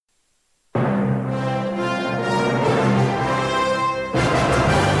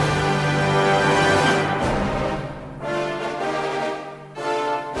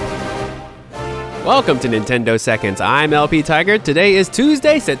Welcome to Nintendo Seconds. I'm LP Tiger. Today is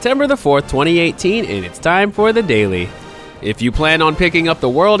Tuesday, September the 4th, 2018, and it's time for the Daily. If you plan on picking up The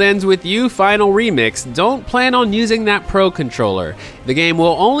World Ends With You Final Remix, don't plan on using that Pro controller. The game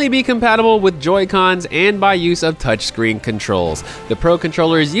will only be compatible with Joy-Cons and by use of touchscreen controls. The Pro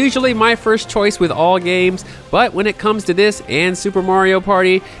controller is usually my first choice with all games, but when it comes to this and Super Mario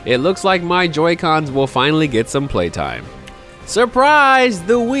Party, it looks like my Joy-Cons will finally get some playtime. Surprise!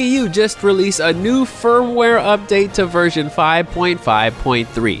 The Wii U just released a new firmware update to version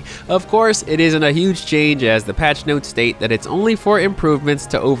 5.5.3. Of course, it isn't a huge change as the patch notes state that it's only for improvements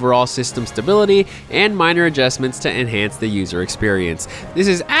to overall system stability and minor adjustments to enhance the user experience. This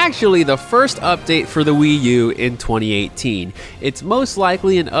is actually the first update for the Wii U in 2018. It's most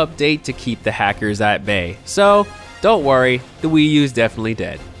likely an update to keep the hackers at bay. So, don't worry, the Wii U is definitely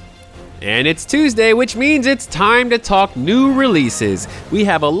dead. And it's Tuesday, which means it's time to talk new releases. We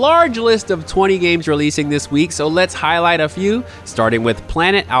have a large list of 20 games releasing this week, so let's highlight a few, starting with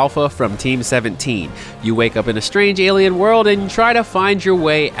Planet Alpha from Team 17. You wake up in a strange alien world and try to find your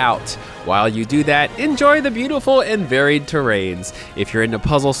way out. While you do that, enjoy the beautiful and varied terrains. If you're into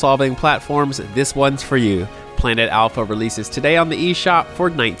puzzle-solving platforms, this one's for you. Planet Alpha releases today on the eShop for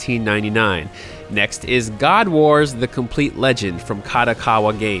 $19.99. Next is God Wars: The Complete Legend from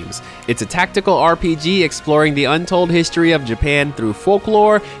Kadokawa Games. It's a tactical RPG exploring the untold history of Japan through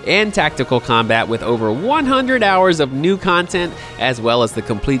folklore and tactical combat with over 100 hours of new content, as well as the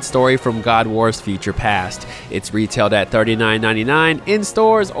complete story from God Wars Future Past. It's retailed at $39.99 in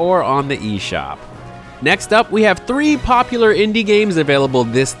stores or on the eShop. Next up, we have 3 popular indie games available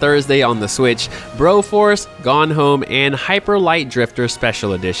this Thursday on the Switch: Broforce, Gone Home, and Hyper Light Drifter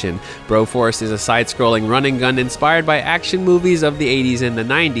Special Edition. Broforce is a side-scrolling run-and-gun inspired by action movies of the 80s and the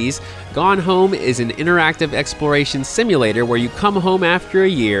 90s. Gone Home is an interactive exploration simulator where you come home after a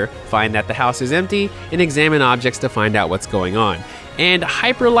year, find that the house is empty, and examine objects to find out what's going on. And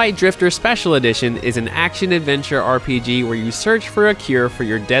Hyper Light Drifter Special Edition is an action-adventure RPG where you search for a cure for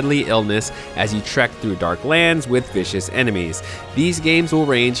your deadly illness as you trek through dark lands with vicious enemies. These games will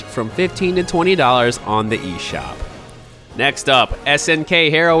range from $15 to $20 on the eShop. Next up,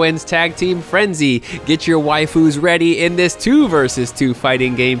 SNK Heroines Tag Team Frenzy. Get your waifus ready in this 2 vs 2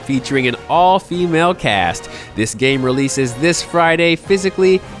 fighting game featuring an all-female cast. This game releases this Friday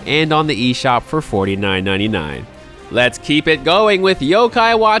physically and on the eShop for $49.99. Let's keep it going with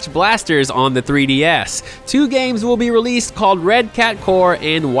Yokai Watch Blasters on the 3DS. 2 games will be released called Red Cat Core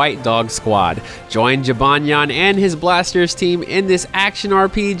and White Dog Squad. Join Jibanyan and his Blasters team in this action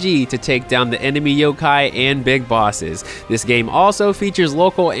RPG to take down the enemy yokai and big bosses. This game also features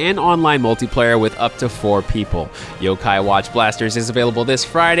local and online multiplayer with up to 4 people. Yokai Watch Blasters is available this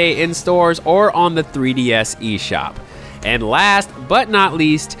Friday in stores or on the 3DS eShop. And last but not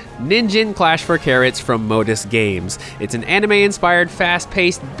least, Ninja Clash for Carrots from Modus Games. It's an anime-inspired,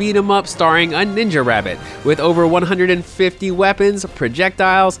 fast-paced beat-em-up starring a ninja rabbit. With over 150 weapons,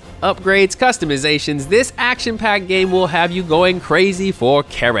 projectiles, upgrades, customizations, this action-packed game will have you going crazy for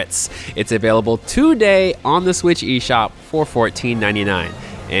carrots. It's available today on the Switch eShop for $14.99.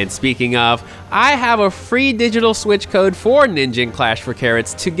 And speaking of, I have a free digital Switch code for Ninja Clash for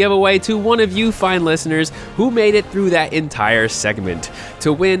Carrots to give away to one of you fine listeners who made it through that entire segment.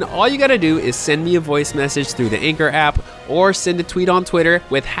 To win, all you gotta do is send me a voice message through the Anchor app or send a tweet on Twitter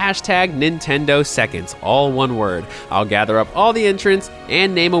with hashtag Nintendo Seconds, all one word. I'll gather up all the entrants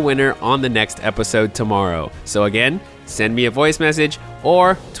and name a winner on the next episode tomorrow. So again, send me a voice message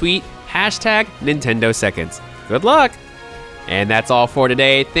or tweet hashtag Nintendo Seconds. Good luck! And that's all for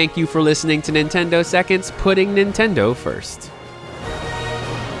today. Thank you for listening to Nintendo Seconds, putting Nintendo first.